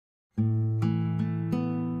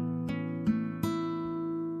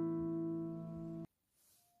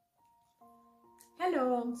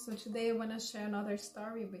Hello, so today I want to share another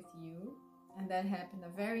story with you, and that happened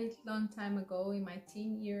a very long time ago in my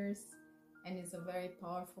teen years, and it's a very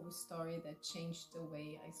powerful story that changed the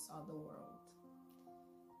way I saw the world.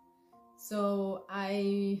 So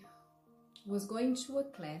I was going to a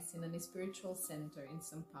class in a spiritual center in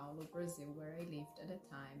São Paulo, Brazil, where I lived at the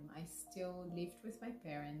time. I still lived with my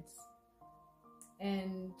parents,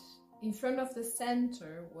 and in front of the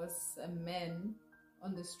center was a man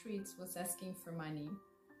on the streets was asking for money.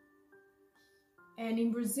 And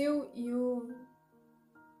in Brazil, you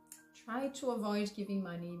try to avoid giving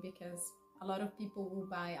money because a lot of people will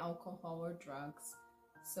buy alcohol or drugs.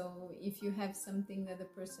 So if you have something that the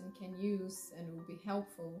person can use and will be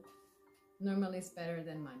helpful, normally it's better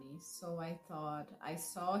than money. So I thought, I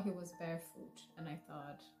saw he was barefoot and I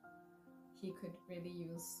thought he could really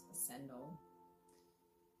use a sandal.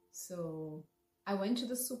 So I went to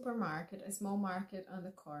the supermarket, a small market on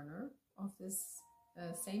the corner of this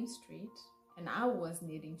same street, and I was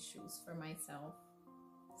needing shoes for myself,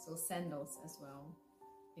 so sandals as well,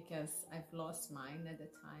 because I've lost mine at the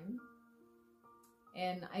time.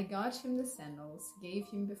 And I got him the sandals, gave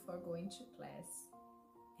him before going to class,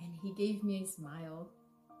 and he gave me a smile,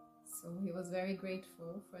 so he was very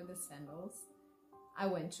grateful for the sandals. I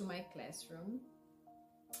went to my classroom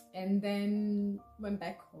and then went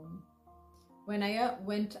back home. When I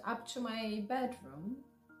went up to my bedroom,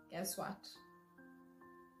 guess what?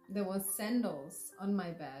 There was sandals on my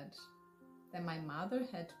bed that my mother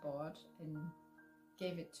had bought and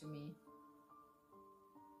gave it to me.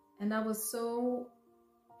 And I was so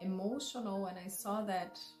emotional when I saw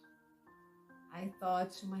that. I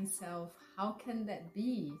thought to myself, how can that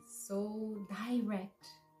be so direct?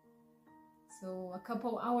 So a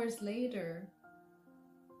couple hours later,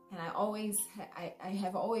 and I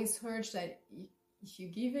have always heard that if you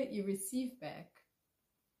give it, you receive back.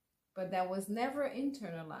 But that was never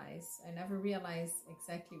internalized. I never realized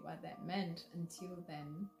exactly what that meant until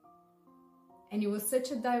then. And it was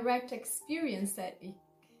such a direct experience that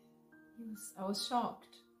I was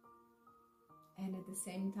shocked. And at the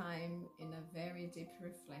same time, in a very deep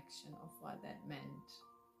reflection of what that meant.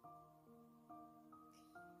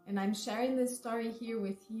 And I'm sharing this story here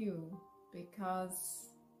with you because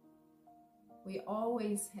we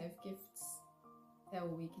always have gifts that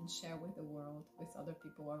we can share with the world, with other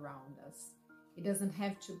people around us. It doesn't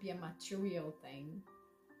have to be a material thing.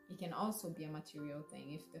 It can also be a material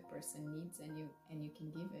thing if the person needs and you can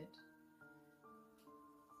give it.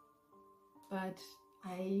 But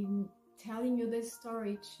I'm telling you this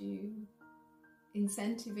story to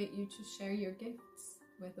incentivize you to share your gifts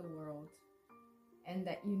with the world, and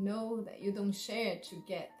that you know that you don't share to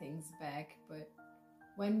get things back, but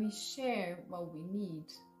when we share what we need,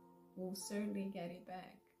 we'll certainly get it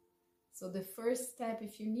back. So the first step,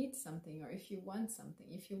 if you need something or if you want something,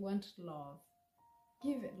 if you want love,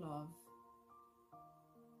 give it love.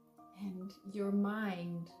 And your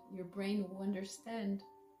mind, your brain will understand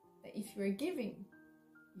that if you are giving,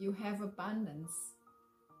 you have abundance.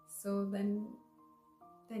 So then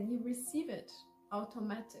you receive it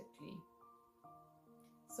automatically.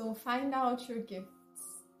 So find out your gifts.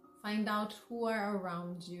 Find out who are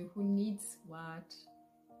around you, who needs what,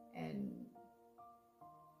 and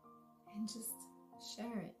just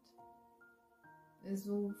share it. This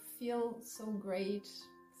will feel so great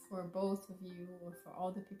for both of you or for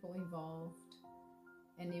all the people involved,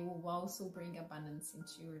 and it will also bring abundance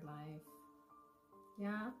into your life.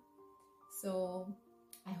 Yeah? So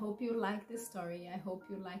I hope you like the story. I hope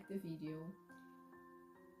you like the video.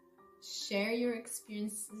 Share your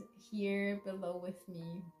experience here below with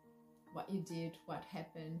me. What you did, what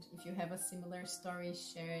happened. If you have a similar story,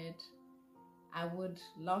 share it. I would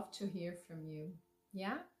love to hear from you.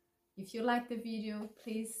 Yeah? If you like the video,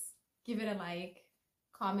 please give it a like,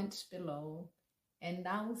 comment below, and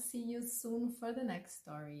I will see you soon for the next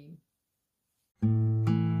story.